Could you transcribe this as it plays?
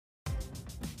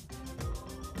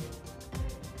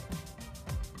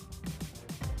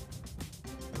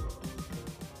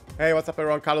Hey, what's up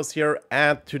everyone, Carlos here,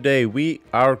 and today we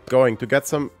are going to get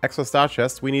some extra star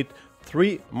chests. We need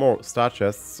 3 more star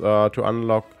chests to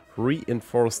unlock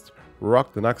reinforced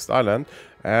rock, the next island.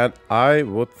 And I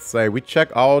would say we check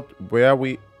out where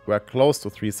we were close to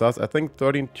 3 stars. I think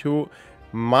 13.2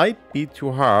 might be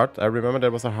too hard. I remember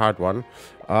that was a hard one.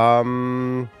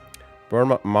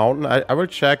 Burnmark Mountain, I will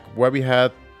check where we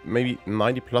had maybe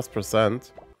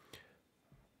 90+%.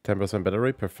 10%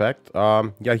 battery, perfect.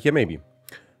 Yeah, here maybe.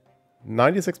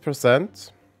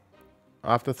 96%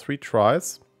 after 3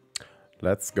 tries.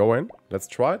 Let's go in. Let's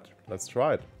try it. Let's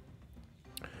try it.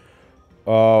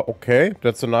 Okay,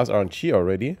 that's a nice RNG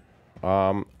already.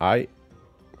 I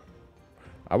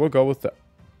will go with the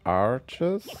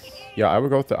archers. Yeah, I will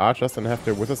go with the archers and have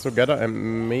the wizards together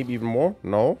and maybe even more.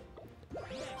 No.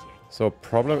 So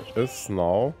problem is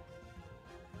now.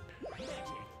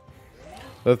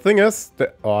 The thing is,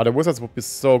 the wizards would be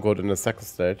so good in the second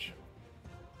stage.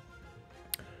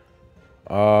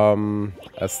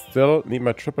 I still need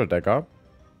my triple dagger.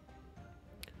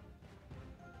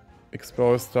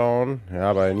 Exposed down.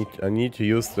 Yeah, but I need to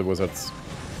use the wizards.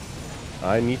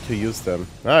 I need to use them.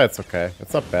 Ah, it's okay.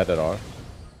 It's not bad at all.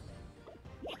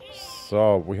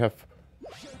 So we have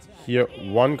here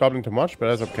 1 goblin too much, but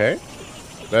that's okay.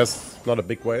 That's not a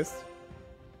big waste.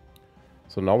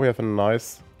 So now we have a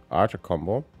nice archer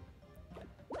combo.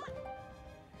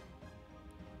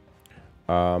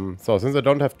 So since I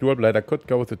don't have dual blade, I could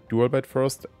go with the dual blade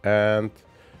first and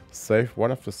save one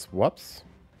of the swaps.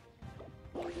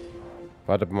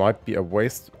 But it might be a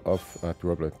waste of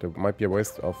dual blade. There might be a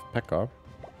waste of P.E.K.K.A.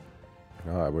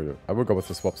 I will go with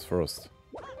the swaps first.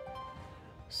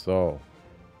 So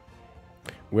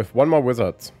we have 1 more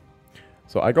wizard.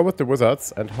 So I go with the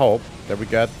wizards and hope that we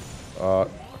get a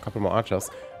couple more archers.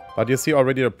 But you see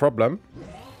already the problem.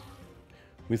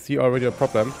 We see already a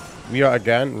problem. We are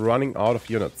again running out of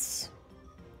units.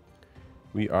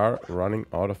 We are running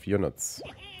out of units.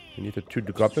 We need the 2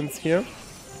 goblins here.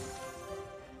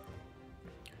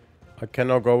 I can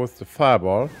now go with the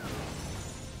fireball.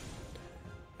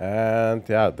 And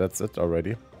yeah, that's it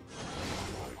already.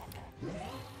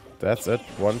 That's it.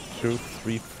 1, 2,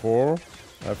 3, 4.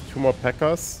 I have 2 more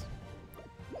P.E.K.K.A.s.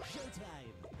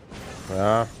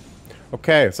 Yeah.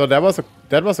 Okay, so that was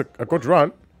a good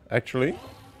run, actually.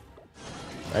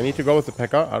 I need to go with the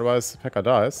P.E.K.K.A., otherwise P.E.K.K.A.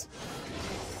 dies.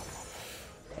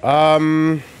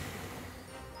 Hum.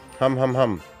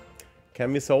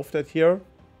 Can we solve that here?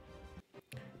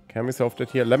 Can we solve that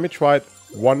here? Let me try it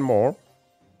 1 more.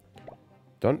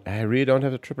 I really don't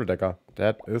have the triple dagger.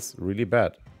 That is really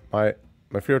bad. My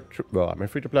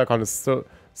free-to-play account is still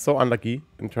so unlucky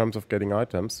in terms of getting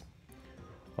items.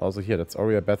 Also here, that's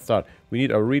already a bad start. We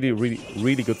need a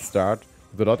really good start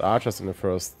with a lot of archers in the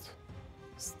first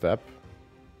step.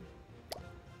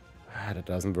 That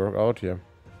doesn't work out here.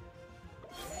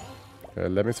 Okay,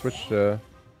 let me switch the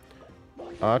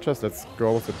archers. Let's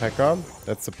go with the P.E.K.K.A.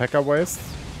 That's the P.E.K.K.A. waste.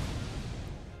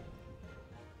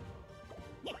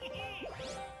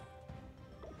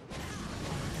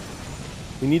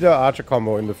 We need an archer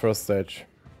combo in the first stage.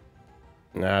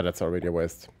 Nah, that's already a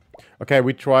waste. Okay,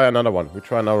 we try another one.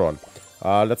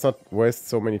 Let's not waste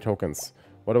so many tokens.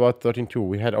 What about 13.2?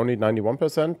 We had only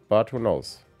 91%, but who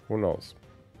knows? Who knows?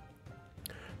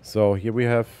 So here we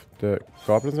have the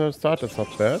goblins at the start. That's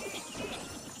not bad.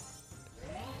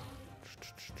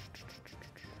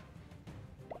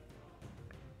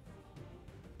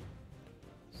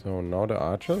 So now the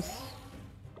archers.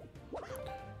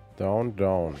 Down.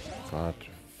 God,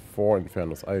 4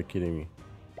 infernos. Are you kidding me?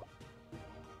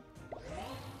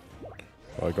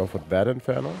 So I go for that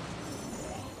inferno.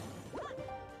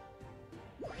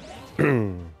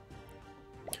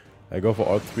 I go for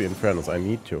all 3 infernos. I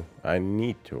need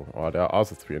to. Oh, there are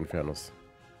also 3 infernos.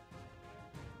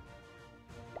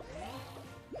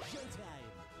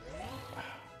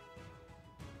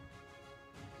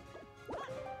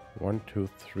 One, 2,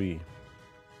 3.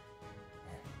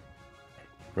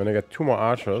 When I get 2 more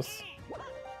archers.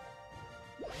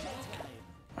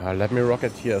 Let me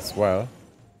rocket here as well.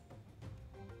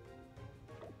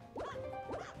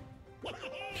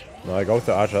 Now I go with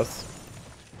the archers.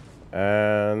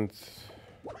 And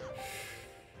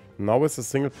now it's a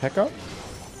single P.E.K.K.A.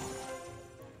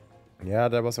 Yeah,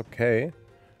 that was okay.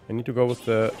 I need to go with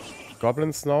the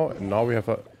goblins now. And now we have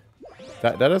a...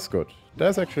 That is good.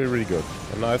 That's actually really good.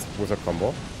 A nice wizard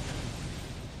combo.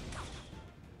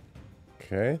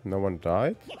 Okay, no one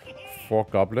died. 4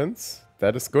 goblins.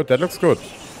 That is good. That looks good.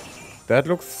 That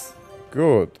looks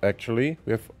good, actually.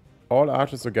 We have all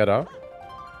archers together.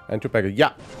 And 2 P.E.K.K.A.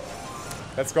 Yeah!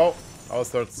 Let's go. Our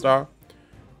 3rd star.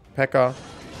 P.E.K.K.A.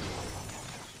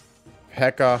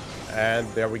 And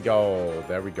there we go.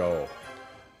 There we go.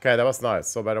 Okay, that was nice.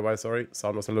 So, by the way, sorry,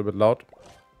 sound was a little bit loud.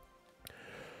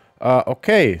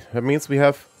 Okay, that means we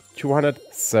have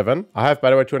 207. I have, by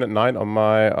the way, 209 on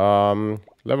my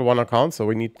level 1 account, so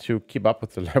we need to keep up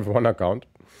with the level 1 account.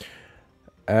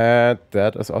 And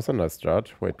that is also a nice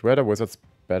start. Wait, where are the wizards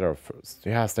better first?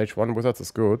 Yeah, stage 1 wizards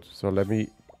is good, so let me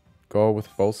go with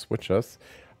both switches.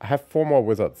 I have 4 more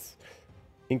wizards.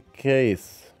 In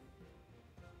case.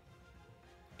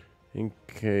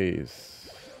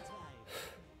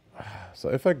 So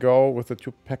if I go with the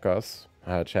 2 Pekkas,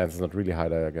 chance is not really high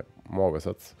that I get more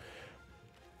wizards.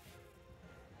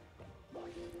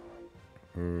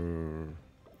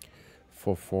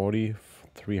 440,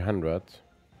 300.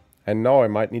 I know I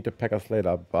might need the Pekkas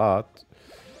later, but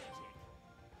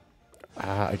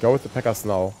I go with the Pekkas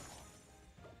now.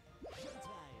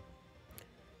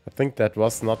 I think that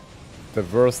was not the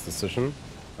worst decision.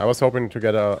 I was hoping to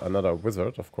get another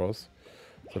wizard, of course.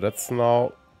 So that's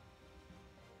now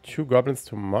 2 goblins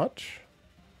too much.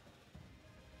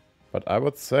 But I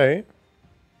would say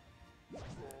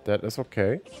that is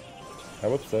okay. I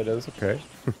would say that is okay.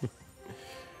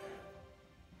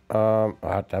 Damn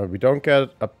it, we don't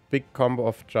get a big combo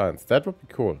of giants. That would be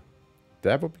cool.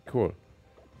 That would be cool.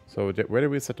 So where do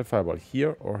we set the fireball?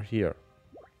 Here or here?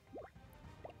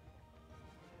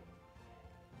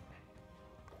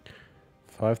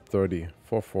 $530,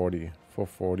 $440,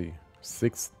 $440,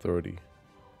 $630.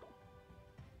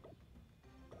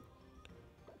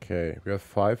 Okay, we have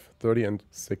 $530 and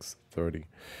 $630.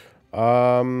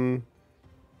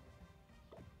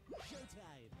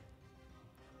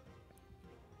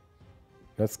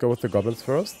 Let's go with the goblins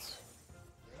first.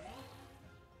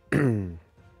 Damn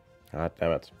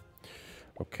it.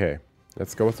 Okay,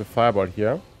 let's go with the fireball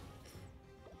here.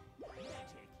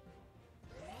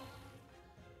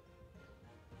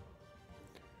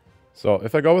 So,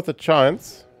 if I go with the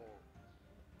giants...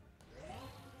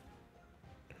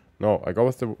 No, I go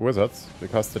with the wizards,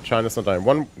 because the giant is not dying.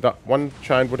 One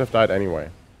giant would have died anyway.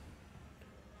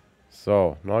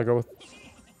 So, now I go with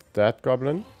that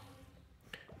goblin.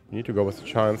 You need to go with the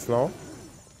giants now.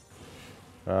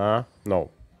 No.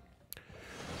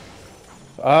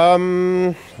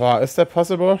 Is that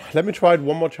possible? Let me try it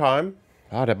one more time.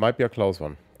 That might be a close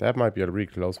one. That might be a really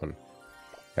close one.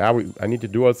 Yeah, I need the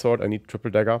dual sword, I need triple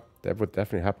dagger. That would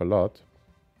definitely help a lot.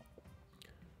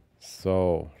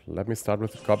 So, let me start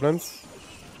with the goblins.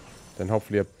 Then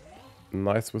hopefully a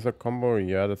nice wizard combo.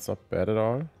 Yeah, that's not bad at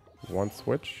all. 1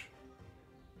 switch.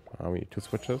 We need 2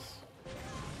 switches.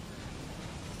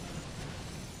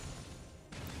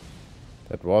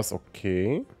 That was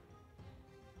okay.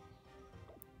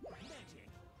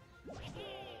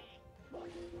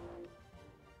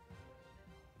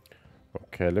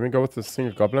 Okay, let me go with the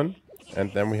single goblin.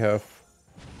 And then we have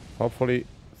hopefully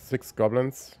 6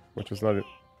 goblins, which is not...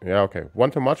 Yeah, okay.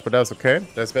 1 too much, but that's okay.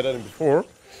 That's better than before.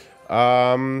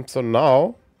 So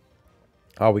now...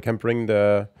 we can bring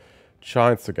the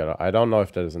giants together. I don't know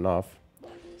if that is enough.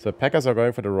 So Pekkas are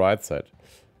going for the right side.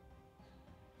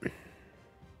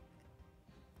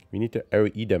 We need the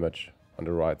AoE damage on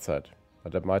the right side.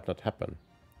 But that might not happen.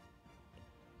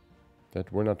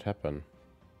 That will not happen.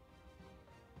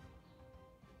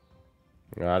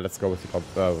 Let's go with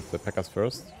the Pekkas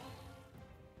first.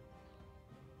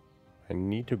 I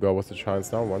need to go with the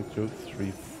giants now. 1, 2,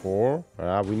 3, 4.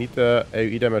 We need the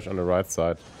AoE damage on the right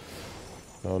side.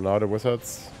 So now the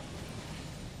wizards.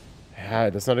 Yeah,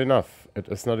 it is not enough. It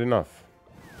is not enough.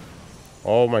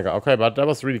 Oh my god. Okay, but that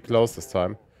was really close this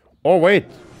time. Oh, wait.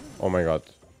 Oh my god.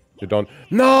 You don't...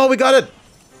 No, we got it!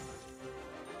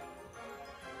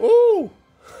 Ooh!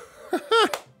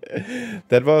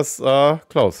 That was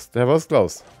close. That was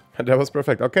close. That was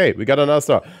perfect. Okay, we got another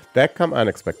star. That came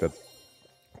unexpected.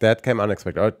 That came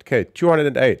unexpected. Okay,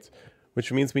 208.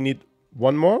 Which means we need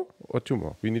 1 more or 2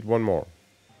 more? We need 1 more.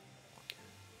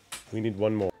 We need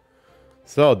 1 more.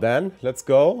 So then, let's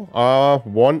go.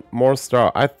 1 more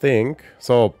star. I think.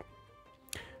 So,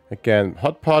 again,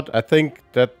 Hot Pot. I think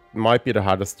that might be the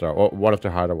hardest star. Or one of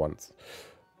the harder ones.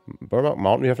 Burnmark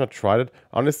Mountain, we have not tried it.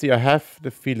 Honestly, I have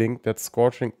the feeling that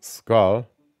Scorching Skull...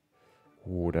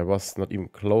 Ooh, that was not even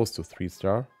close to 3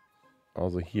 star.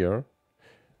 Also here.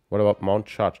 What about Mount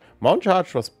Charge? Mount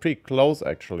Charge was pretty close,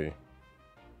 actually.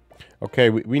 Okay,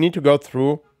 we need to go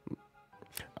through...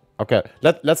 Okay,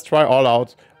 let's try all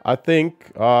out. I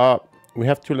think we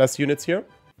have 2 less units here.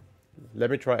 Let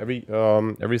me try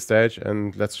every stage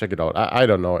and let's check it out. I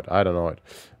don't know it. I don't know it.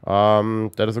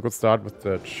 That is a good start with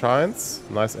the giants.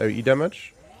 Nice AoE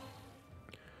damage.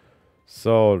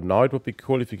 So now it would be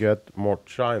cool if you get more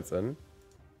giants in.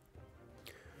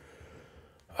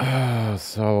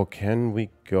 So can we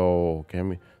go? Can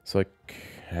we? So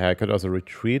I could also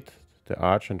retreat the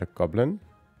arch and the goblin.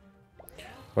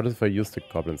 What if I use the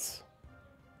goblins?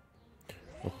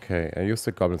 Okay, I use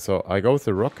the goblins. So I go with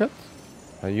the rocket.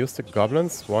 I use the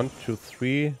goblins. 1, 2,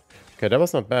 3. Okay, that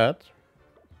was not bad.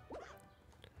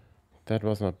 That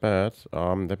was not bad.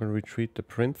 Let me retreat the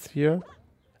prince here.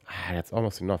 Ah, that's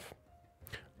almost enough.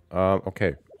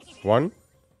 Okay. 1,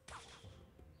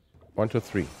 2,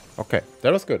 3. Okay,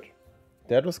 that was good.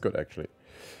 That was good, actually.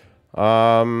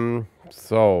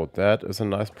 So that is a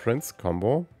nice prince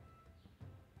combo.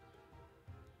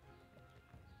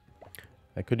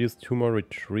 I could use 2 more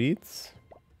retreats.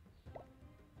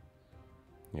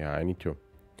 Yeah, I need to.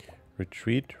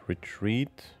 Retreat,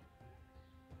 retreat.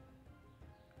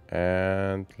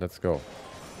 And let's go.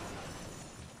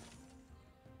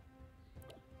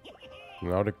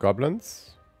 Now the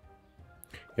goblins.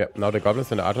 Yeah, now the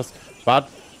goblins and the archers. But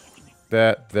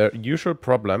the usual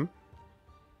problem.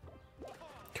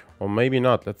 Or maybe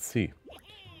not, let's see.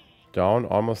 Down,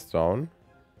 almost down.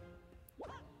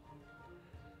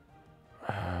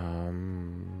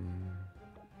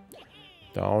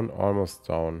 Down, almost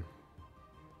down.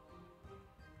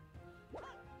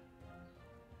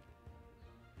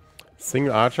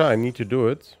 Single archer, I need to do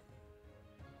it.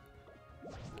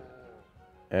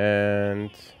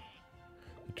 And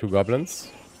 2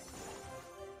 goblins.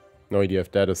 No idea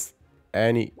if that is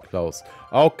any close.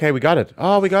 Okay, we got it.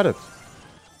 Oh, we got it.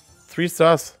 3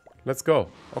 stars. Let's go.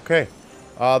 Okay.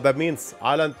 That means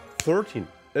Island 13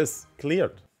 is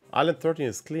cleared. Island 13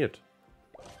 is cleared.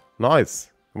 Nice.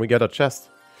 We get a chest.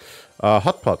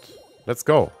 Hot pot. Let's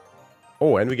go.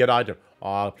 Oh, and we get item.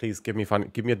 Oh, please give me fun.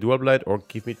 Give me a dual blade or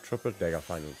give me triple dagger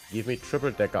finally. Give me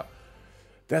triple dagger.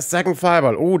 The second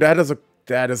fireball. Oh, that is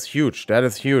huge. That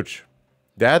is huge.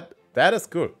 That is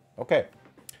cool. Okay.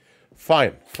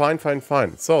 Fine. Fine, fine,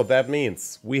 fine. So that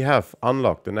means we have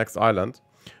unlocked the next island,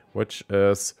 which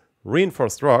is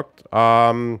Reinforced Rock.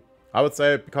 I would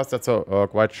say because that's a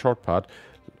quite short part.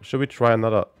 Should we try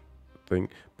another thing?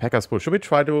 PEKKAS Pool. Should we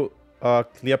try to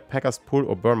clear PEKKAS Pool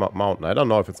or Burnmark Mountain? I don't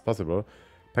know if it's possible.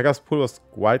 PEKKAS Pool was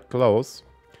quite close.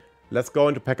 Let's go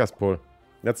into PEKKAS Pool.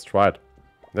 Let's try it.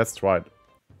 Let's try it.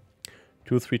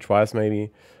 2, 3 tries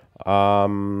maybe.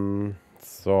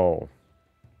 So.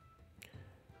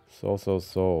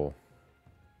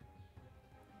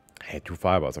 Hey, 2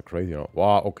 fireballs are crazy, you know.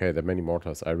 Wow, okay, there are many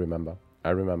mortars. I remember.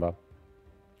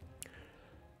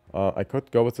 I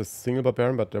could go with a single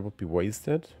barbarian, but that would be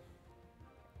wasted.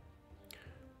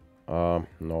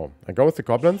 No. I go with the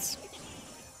goblins.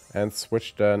 And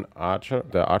switch the archer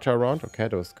around. Okay,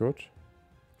 that was good.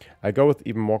 I go with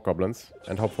even more goblins.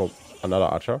 And hope for another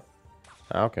archer.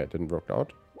 Ah, okay, didn't work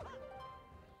out.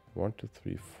 1, 2,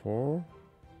 3, 4.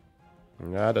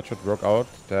 Yeah, that should work out.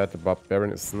 That the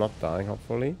barbarian is not dying,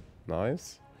 hopefully.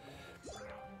 Nice.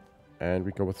 And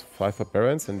we go with 5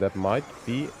 barbarians. And that might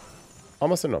be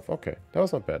almost enough. Okay, that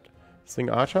was not bad.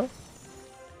 Single archer.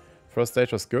 First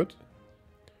stage was good.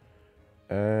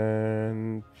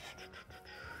 And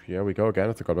here we go again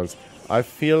with the goblins. I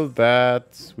feel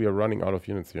that we are running out of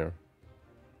units here.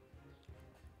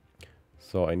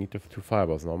 So I need the 2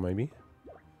 fireballs now, maybe.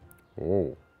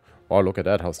 Oh. Oh, look at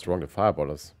that, how strong the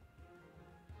fireball is.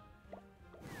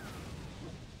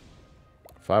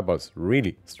 Fireball's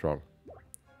really strong.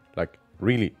 Like,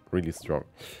 really, really strong.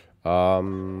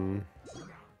 Yeah,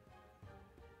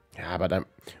 but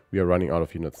we are running out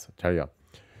of units, I tell ya.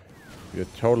 We are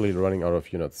totally running out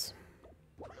of units.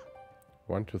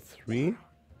 1, 2, 3.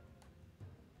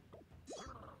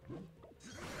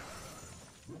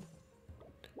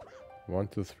 One,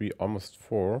 2, 3, almost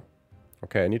 4.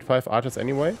 Okay, I need 5 archers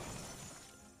anyway.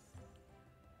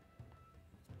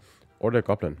 Or the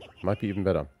goblin. Might be even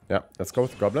better. Yeah, let's go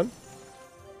with the goblin.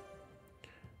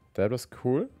 That was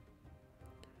cool.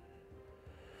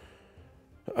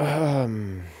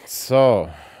 So,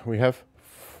 we have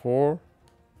 4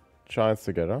 giants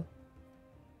together.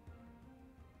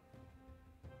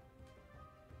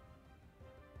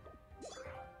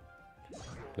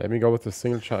 Let me go with the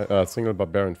single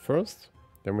barbarian first.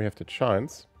 Then we have the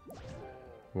giants.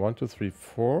 1, 2, 3,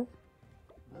 4.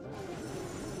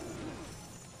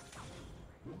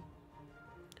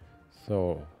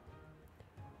 So.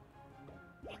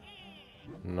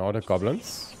 Now the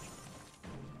goblins.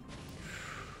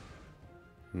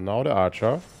 Now the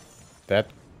archer.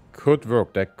 That could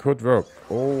work. That could work.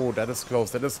 Oh, that is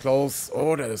close. That is close.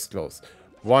 Oh, that is close.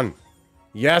 1.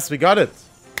 Yes, we got it.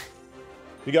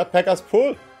 We got PEKKAS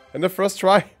Pool in the first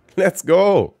try. Let's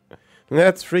go.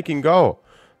 Let's freaking go.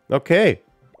 Okay.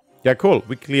 Yeah, cool.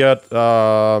 We cleared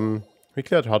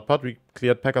Hotpot. We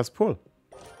cleared PEKKAS Pool.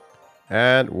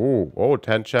 And, oh,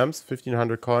 10 gems,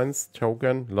 1500 coins,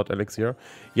 token, lot elixir.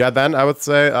 Yeah, then I would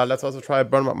say, let's also try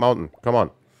Burnmark Mountain. Come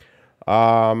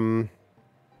on.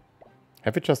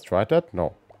 Have we just tried that?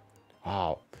 No.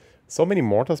 Wow. So many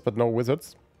mortars, but no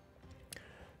wizards.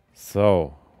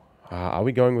 So, are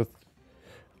we going with...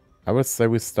 I would say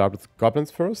we start with goblins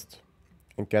first.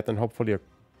 And get then hopefully a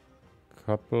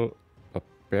couple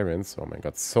barbarians. Oh my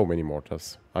god, so many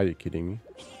mortars. Are you kidding me?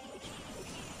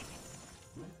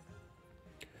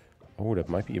 Oh, that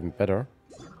might be even better.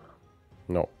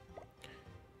 No.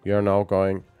 We are now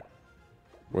going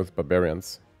with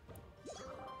barbarians.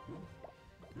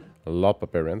 A lot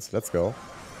of barbarians. Let's go.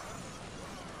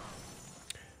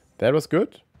 That was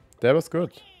good. That was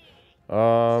good.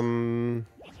 I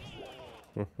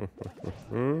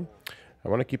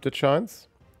want to keep the giants.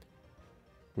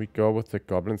 We go with the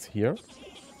goblins here.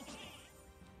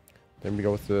 Then we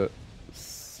go with the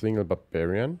single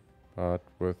barbarian. But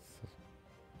with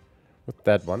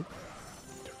that one.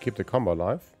 To keep the combo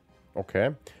alive. Okay.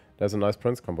 There's a nice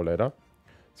prince combo later.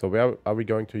 So where are we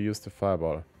going to use the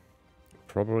fireball?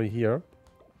 Probably here.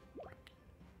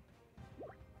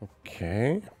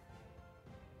 Okay.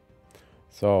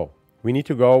 So, we need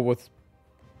to go with...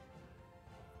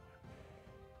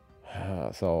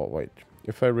 so, wait.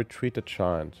 If I retreat the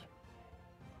giant...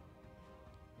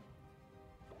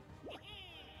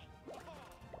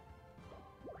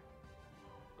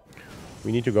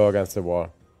 we need to go against the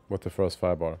wall with the first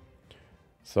fireball.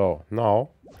 So, now,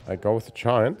 I go with the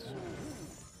giant.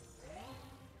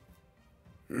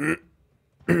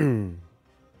 And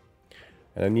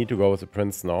I need to go with the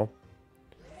prince now.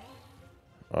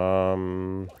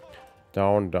 Down,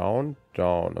 down,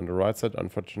 down. On the right side,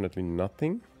 unfortunately,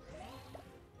 nothing.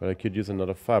 But I could use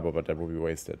another fireball, but that would be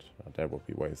wasted. That would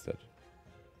be wasted.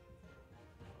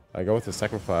 I go with the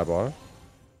second fireball.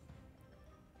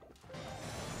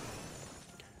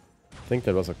 I think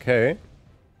that was okay.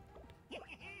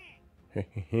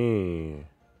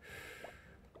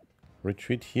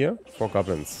 Retreat here for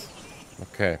goblins.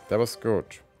 Okay, that was good.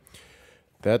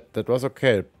 That was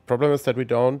okay. Problem is that we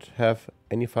don't have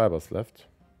any fibers left.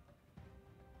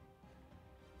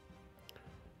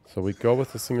 So we go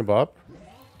with the single barb.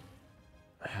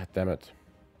 Ah, damn it.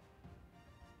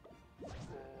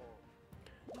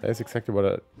 That is exactly what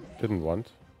I didn't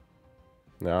want.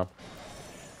 Yeah.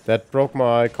 That broke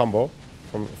my combo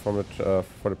from it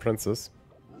for the princess.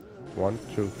 1,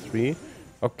 2, 3.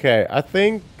 Okay, I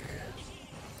think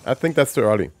that's too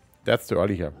early. That's too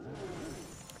early here.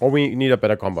 Or we need a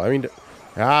better combo. I mean,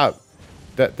 yeah,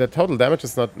 the total damage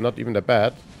is not even that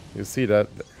bad. You see that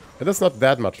it is not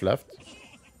that much left.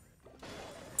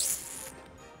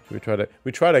 We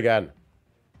tried again.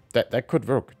 That could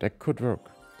work. That could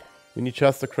work. We need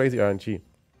just a crazy RNG.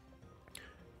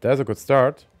 There's a good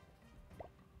start.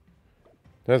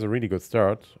 There's a really good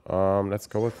start. Let's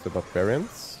go with the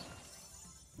barbarians.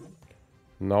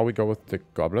 Now we go with the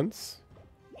goblins.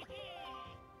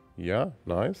 Yeah,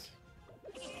 nice.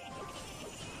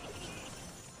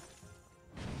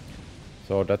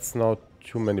 So that's now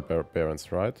too many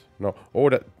barbarians, right? No. Oh,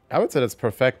 that I would say that's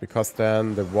perfect because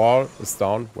then the wall is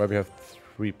down where we have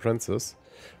 3 princes.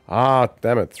 Ah,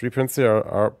 damn it. 3 princes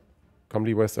are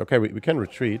completely wasted. Okay, we can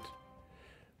retreat.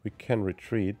 We can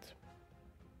retreat.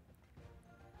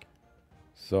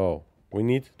 So, we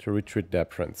need to retreat that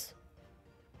prince.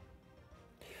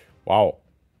 Wow.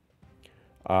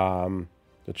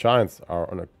 The giants are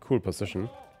on a cool position.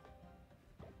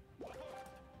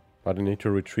 But I need to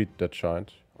retreat that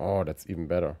giant. Oh, that's even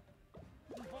better.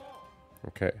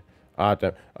 Okay. Ah,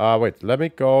 damn. Wait. Let me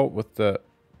go with the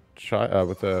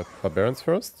barbarians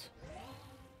first.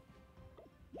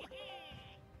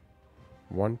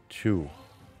 1, 2.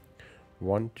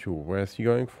 1, 2. Where is he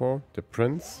going for? The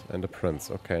prince and the prince.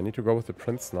 Okay, I need to go with the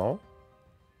prince now.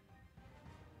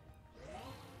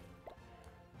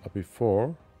 But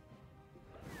before,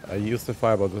 I use the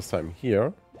fireball this time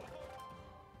here.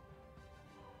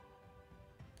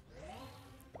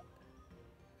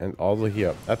 And also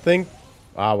here. I think...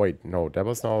 Ah, wait. No, that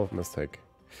was now a mistake.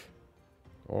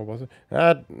 Or was it?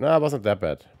 No, it wasn't that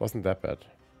bad. Wasn't that bad.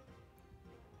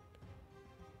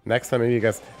 Next time, maybe,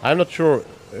 guys. I'm not sure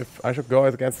if I should go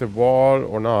against the wall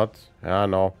or not. Ah,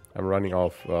 no. I'm running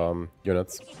out of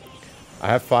units. I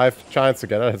have 5 giants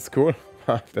together. That's cool.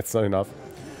 That's not enough.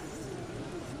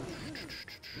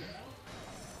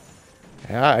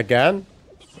 Yeah, again.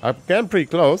 Again, pretty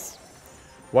close.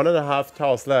 1.5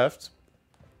 towers left.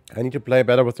 I need to play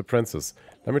better with the princes.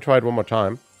 Let me try it one more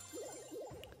time.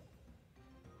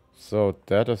 So,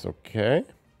 that is okay.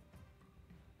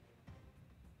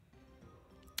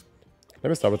 Let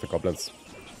me start with the goblins.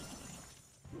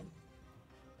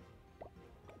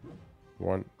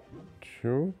 1,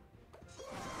 2.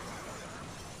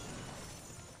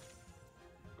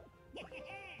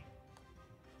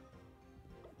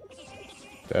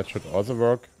 That should also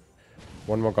work.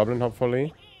 One more goblin,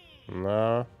 hopefully.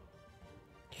 Nah.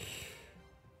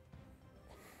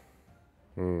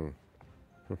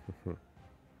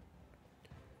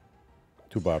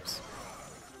 Two barbs.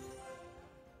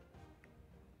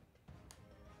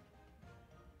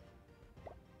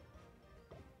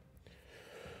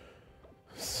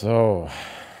 So,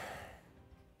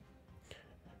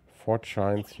 4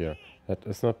 giants here. That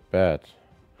is not bad.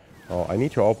 Oh, I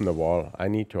need to open the wall. I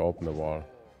need to open the wall.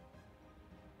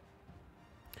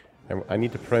 I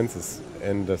need the princes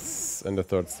in this in the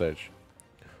 3rd stage.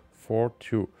 4,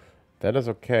 2. That is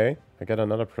okay. I get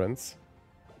another prince.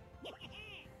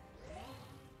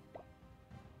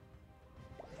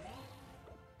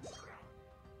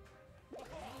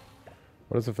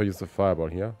 What is if I use the fireball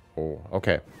here? Oh,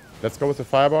 okay. Let's go with the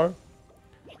fireball.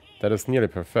 That is nearly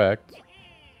perfect.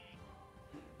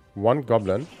 1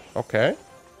 goblin. Okay.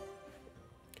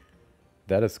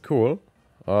 That is cool.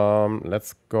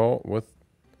 Let's go with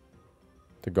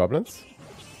the goblins.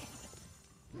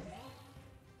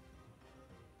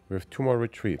 We have 2 more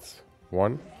retreats.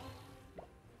 1,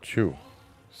 2.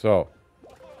 So,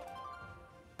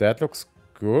 that looks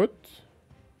good.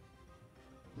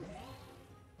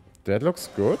 That looks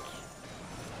good.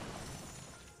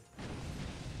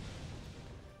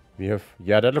 We have...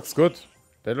 Yeah, that looks good.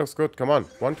 That looks good. Come on.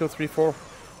 1, 2, 3, 4.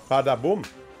 Bada boom.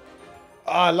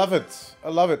 Ah, I love it. I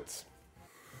love it.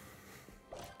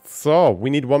 So, we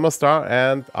need 1 more star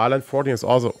and Island 14 is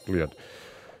also cleared.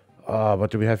 What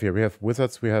do we have here? We have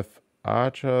wizards, we have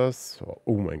archers.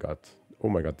 Oh my god. Oh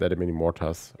my god, that many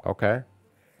mortars. Okay.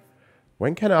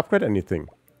 When can I upgrade anything?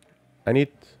 I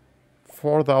need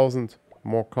 4,000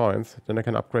 more coins. Then I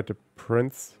can upgrade the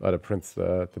prince,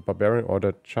 the barbarian or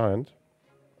the giant.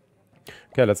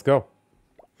 Okay, let's go.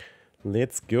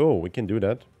 Let's go. We can do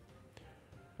that.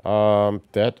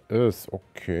 That is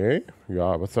okay.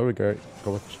 Yeah, but so we go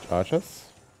with archers.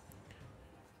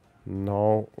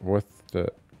 Now with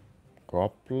the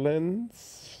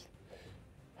goblins.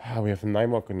 We have 9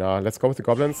 more. Nah, let's go with the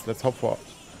goblins. Let's hope for.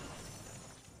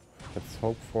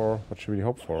 What should we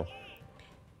hope for?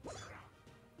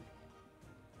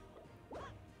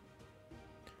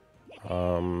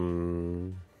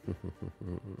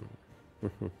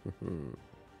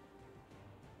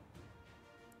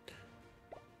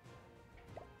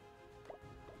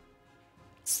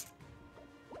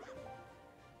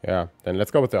 Yeah, then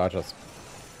let's go with the archers.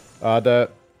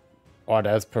 Oh,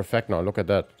 that's perfect now. Look at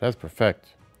that. That's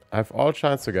perfect. I have all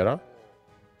giants together.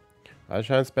 All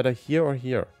giants better here or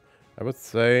here. I would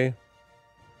say...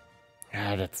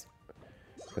 Yeah, that's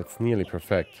nearly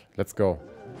perfect. Let's go.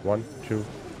 1, 2,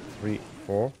 3,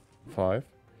 4, 5.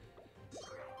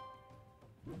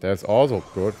 That's also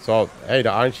good. So, hey, the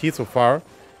RNG so far,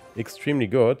 extremely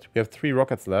good. We have 3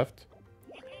 rockets left.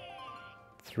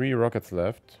 3 rockets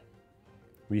left.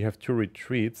 We have 2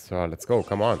 retreats. So, let's go.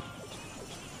 Come on.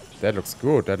 That looks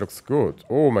good. That looks good.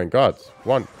 Oh my god.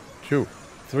 1, 2,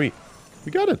 3.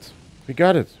 We got it. We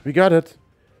got it. We got it.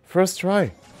 First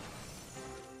try.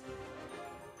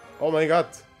 Oh my god.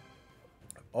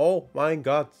 Oh my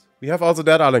god. We have also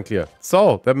that island clear.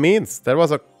 So, that means that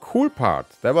was a cool part.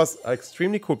 That was an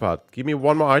extremely cool part. Give me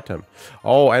 1 more item.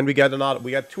 Oh, and we get another.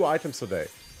 We got 2 items today.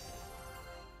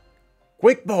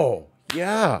 Quick bow.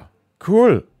 Yeah.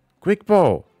 Cool. Quick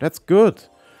bow. That's good.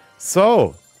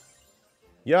 So,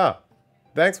 yeah.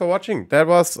 Thanks for watching. That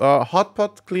was Hot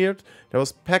Pot cleared. There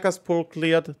was PEKKAS Pool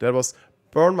cleared. There was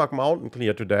Burnmark Mountain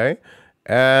cleared today.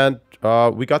 And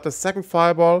we got the second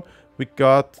fireball. We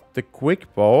got the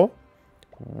quick bow,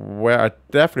 where I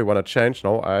definitely want to change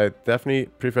now. I definitely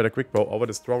prefer the quick bow over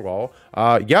the strong bow.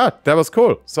 Yeah, that was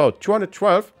cool. So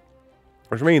 212,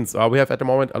 which means we have at the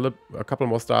moment a couple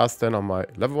more stars than on my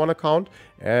level 1 account.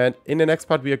 And in the next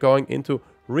part, we are going into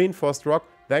Reinforced Rock.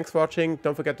 Thanks for watching.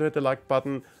 Don't forget to hit the like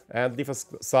button and leave a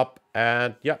sub.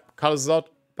 And yeah, Carlos is out.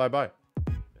 Bye bye.